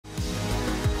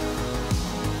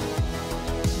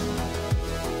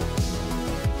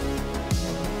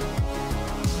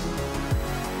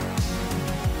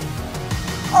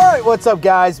Alright, what's up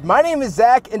guys? My name is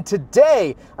Zach and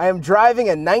today I am driving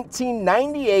a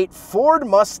 1998 Ford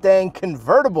Mustang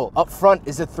convertible. Up front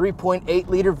is a 3.8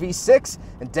 liter V6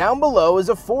 and down below is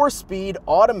a 4-speed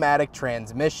automatic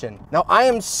transmission. Now I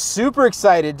am super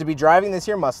excited to be driving this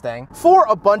here Mustang for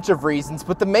a bunch of reasons,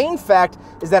 but the main fact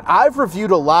is that I've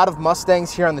reviewed a lot of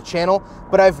Mustangs here on the channel,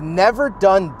 but I've never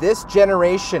done this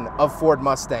generation of Ford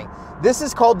Mustang. This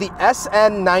is called the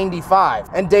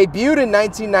SN95 and debuted in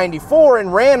 1994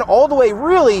 and ran all the way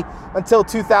really until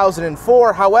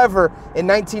 2004. However, in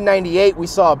 1998, we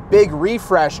saw a big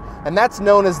refresh and that's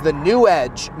known as the New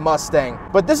Edge Mustang.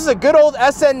 But this is a good old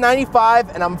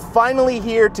SN95 and I'm finally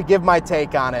here to give my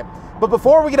take on it. But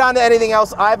before we get on to anything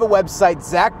else, I have a website,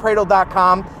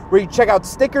 zackpradel.com, where you can check out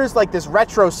stickers like this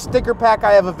retro sticker pack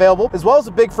I have available, as well as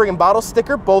a big friggin' bottle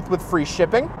sticker, both with free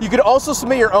shipping. You could also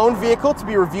submit your own vehicle to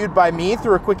be reviewed by me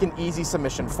through a quick and easy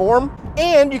submission form.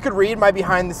 And you could read my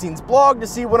behind the scenes blog to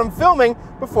see what I'm filming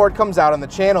before it comes out on the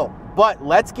channel. But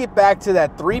let's get back to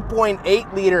that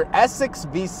 3.8 liter S6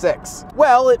 V6.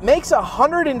 Well, it makes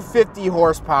 150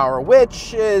 horsepower,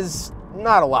 which is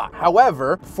not a lot.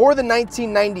 However, for the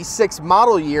 1996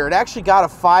 model year, it actually got a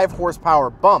 5 horsepower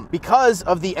bump because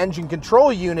of the engine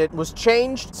control unit was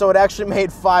changed, so it actually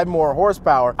made 5 more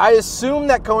horsepower. I assume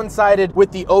that coincided with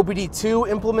the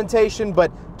OBD2 implementation,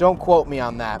 but don't quote me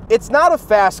on that. It's not a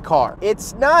fast car.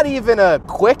 It's not even a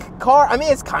quick car. I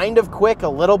mean, it's kind of quick a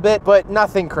little bit, but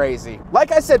nothing crazy.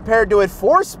 Like I said, paired to it,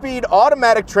 4-speed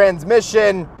automatic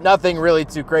transmission, nothing really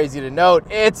too crazy to note.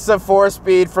 It's a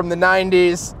 4-speed from the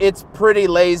 90s. It's pretty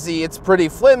lazy, it's pretty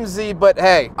flimsy, but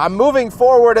hey, I'm moving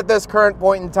forward at this current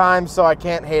point in time, so I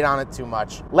can't hate on it too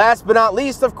much. Last but not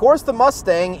least, of course, the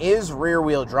Mustang is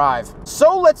rear-wheel drive.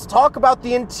 So let's talk about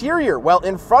the interior. Well,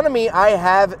 in front of me, I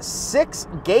have 6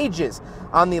 gauges.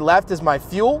 On the left is my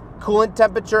fuel, coolant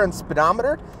temperature, and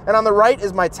speedometer, and on the right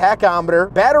is my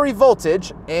tachometer, battery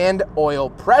voltage, and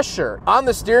oil pressure. On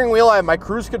the steering wheel, I have my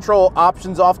cruise control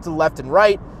options off to the left and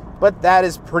right, but that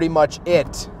is pretty much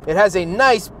it. It has a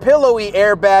nice pillowy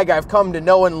airbag I've come to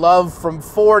know and love from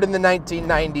Ford in the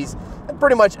 1990s and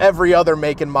pretty much every other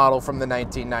make and model from the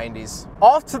 1990s.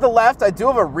 Off to the left, I do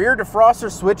have a rear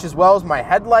defroster switch as well as my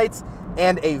headlights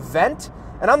and a vent.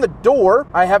 And on the door,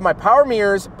 I have my power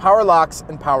mirrors, power locks,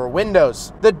 and power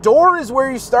windows. The door is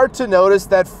where you start to notice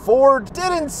that Ford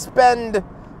didn't spend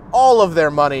all of their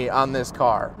money on this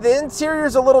car. The interior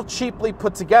is a little cheaply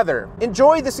put together.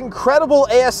 Enjoy this incredible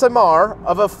ASMR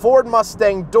of a Ford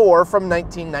Mustang door from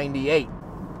 1998.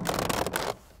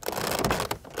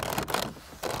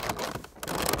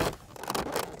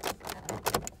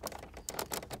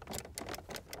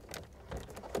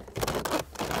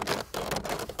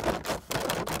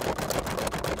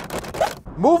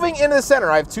 Moving into the center,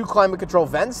 I have 2 climate control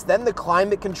vents, then the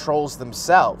climate controls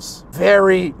themselves.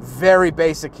 Very, very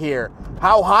basic here.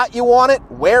 How hot you want it,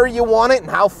 where you want it, and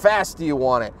how fast do you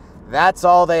want it. That's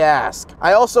all they ask.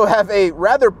 I also have a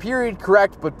rather period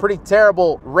correct but pretty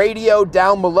terrible radio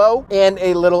down below and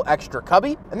a little extra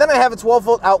cubby. And then I have a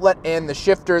 12-volt outlet and the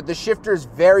shifter. The shifter is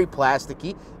very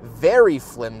plasticky, very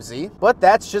flimsy, but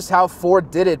that's just how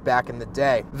Ford did it back in the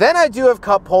day. Then I do have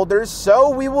cup holders, so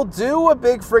we will do a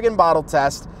big friggin' bottle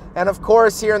test. And of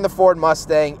course, here in the Ford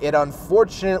Mustang, it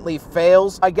unfortunately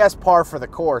fails. I guess par for the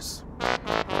course.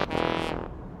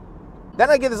 Then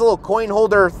I get this little coin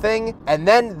holder thing, and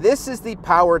then this is the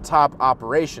power top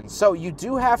operation. So you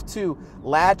do have to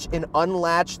latch and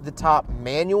unlatch the top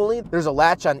manually. There's a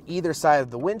latch on either side of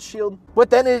the windshield,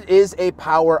 but then it is a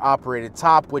power operated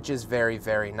top, which is very,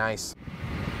 very nice.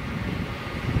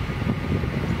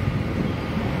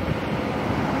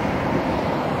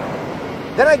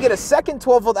 Then I get a second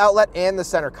 12-volt outlet and the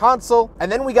center console, and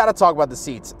then we gotta talk about the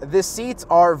seats. The seats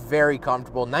are very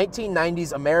comfortable.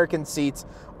 1990s American seats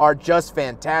are just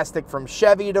fantastic, from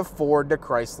Chevy to Ford to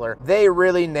Chrysler. They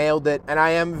really nailed it, and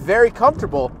I am very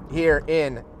comfortable here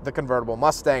in the convertible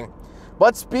Mustang.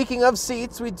 But speaking of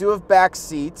seats, we do have back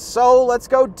seats, so let's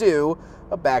go do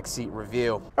a back seat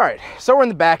review. All right, so we're in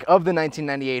the back of the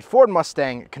 1998 Ford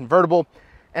Mustang convertible,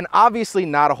 and obviously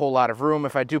not a whole lot of room.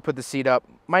 If I do put the seat up,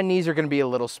 my knees are gonna be a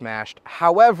little smashed.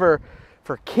 However,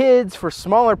 for kids, for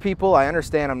smaller people, I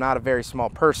understand I'm not a very small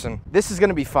person. This is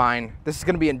gonna be fine. This is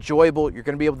gonna be enjoyable. You're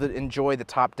gonna be able to enjoy the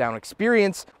top-down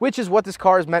experience, which is what this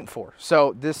car is meant for.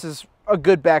 So this is a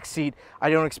good back seat. I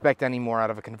don't expect any more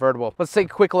out of a convertible. Let's take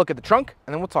a quick look at the trunk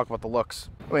and then we'll talk about the looks.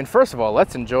 I mean, first of all,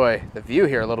 let's enjoy the view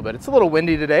here a little bit. It's a little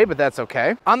windy today, but that's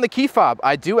okay. On the key fob,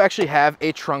 I do actually have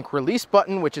a trunk release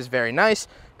button, which is very nice.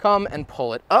 come and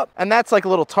pull it up. And that's like a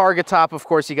little Target top. Of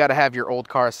course, you got to have your old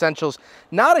car essentials.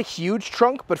 Not a huge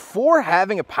trunk, but for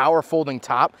having a power folding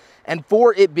top and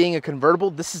for it being a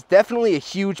convertible, this is definitely a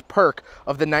huge perk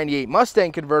of the 98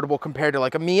 Mustang convertible compared to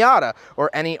like a Miata or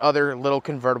any other little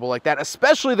convertible like that,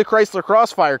 especially the Chrysler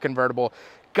Crossfire convertible.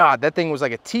 God, that thing was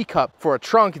like a teacup for a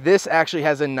trunk. This actually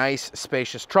has a nice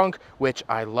spacious trunk, which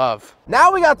I love.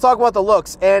 Now we got to talk about the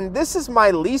looks, and this is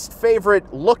my least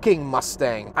favorite looking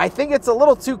Mustang. I think it's a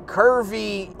little too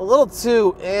curvy, a little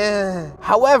too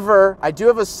However, I do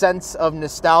have a sense of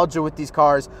nostalgia with these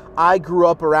cars. I grew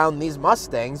up around these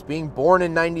Mustangs, being born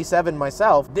in '97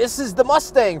 myself. This is the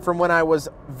Mustang from when I was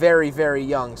very, very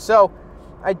young. So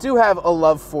I do have a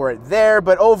love for it there,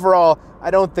 but overall, I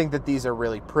don't think that these are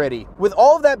really pretty. With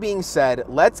all of that being said,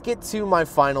 let's get to my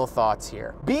final thoughts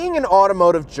here. Being an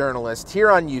automotive journalist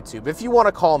here on YouTube, if you want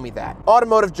to call me that,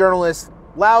 automotive journalist,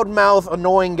 loudmouth,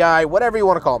 annoying guy, whatever you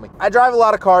want to call me. I drive a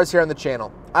lot of cars here on the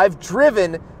channel. I've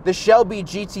driven the Shelby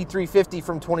GT350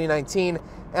 from 2019,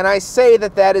 and I say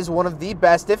that that is one of the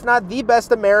best, if not the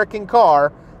best American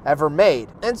car ever made.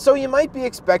 And so you might be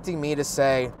expecting me to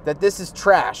say that this is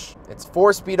trash. It's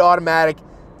 4-speed automatic,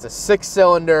 it's a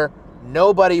 6-cylinder,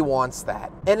 nobody wants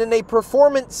that. And in a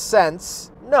performance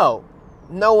sense, no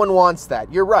one wants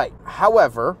that. You're right.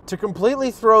 However, to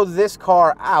completely throw this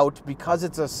car out because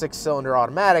it's a 6-cylinder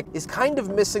automatic is kind of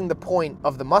missing the point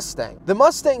of the Mustang. The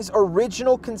Mustang's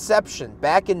original conception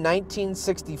back in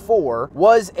 1964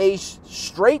 was a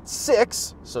straight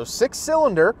 6, so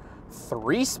 6-cylinder,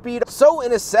 3-speed. So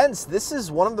in a sense, this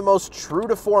is one of the most true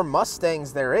to form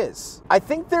Mustangs there is. I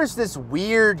think there's this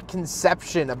weird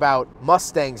conception about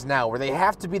Mustangs now where they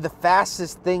have to be the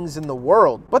fastest things in the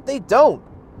world, but they don't.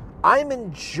 I'm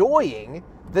enjoying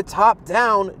the top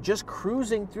down, just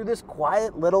cruising through this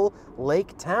quiet little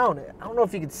lake town. I don't know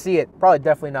if you can see it, probably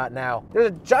definitely not now. There's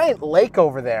a giant lake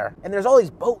over there and there's all these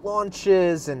boat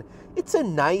launches and it's a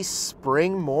nice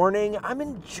spring morning. I'm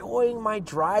enjoying my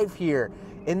drive here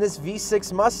in this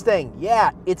V6 Mustang.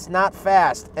 Yeah, it's not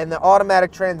fast, and the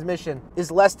automatic transmission is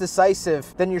less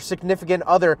decisive than your significant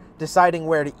other deciding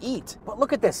where to eat. But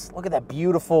look at this. Look at that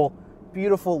beautiful,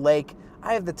 beautiful lake.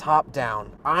 I have the top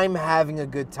down. I'm having a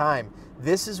good time.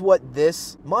 This is what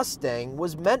this Mustang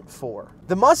was meant for.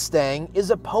 The Mustang is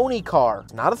a pony car.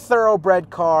 It's not a thoroughbred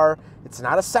car. It's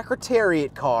not a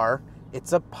Secretariat car.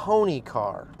 It's a pony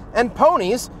car. And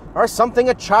ponies are something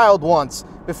a child wants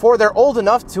before they're old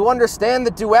enough to understand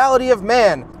the duality of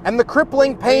man and the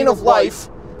crippling pain of life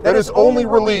that is only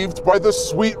relieved by the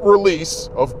sweet release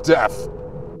of death.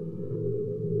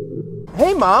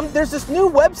 Hey Mom, there's this new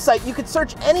website you could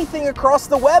search anything across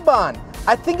the web on.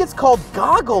 I think it's called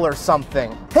Goggle or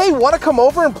something. Hey, want to come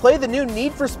over and play the new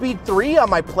Need for Speed 3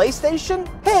 on my PlayStation?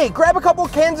 Hey, grab a couple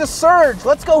cans of Surge,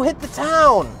 let's go hit the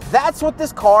town. That's what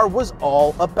this car was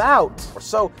all about.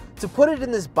 So to put it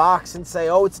in this box and say,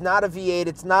 oh, it's not a V8,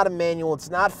 it's not a manual, it's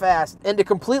not fast, and to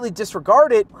completely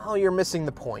disregard it, well, you're missing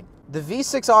the point. The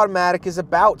V6 automatic is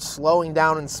about slowing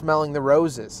down and smelling the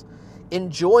roses,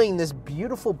 enjoying this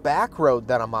beautiful back road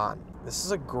that I'm on. This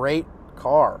is a great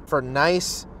car for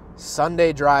nice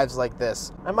Sunday drives like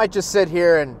this. I might just sit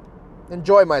here and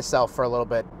enjoy myself for a little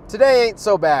bit. Today ain't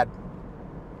so bad.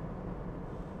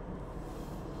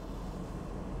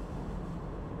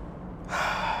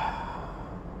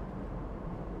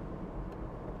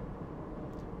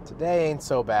 Today ain't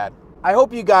so bad. I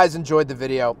hope you guys enjoyed the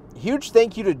video. Huge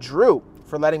thank you to Drew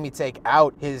for letting me take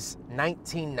out his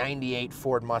 1998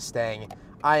 Ford Mustang.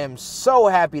 I am so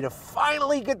happy to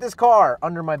finally get this car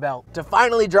under my belt, to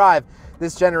finally drive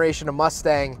this generation of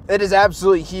Mustang. It is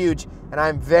absolutely huge, and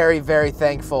I'm very, very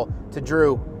thankful to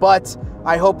Drew. But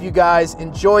I hope you guys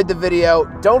enjoyed the video.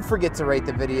 Don't forget to rate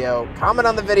the video, comment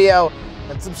on the video,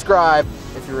 and subscribe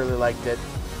if you really liked it.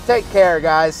 Take care,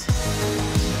 guys.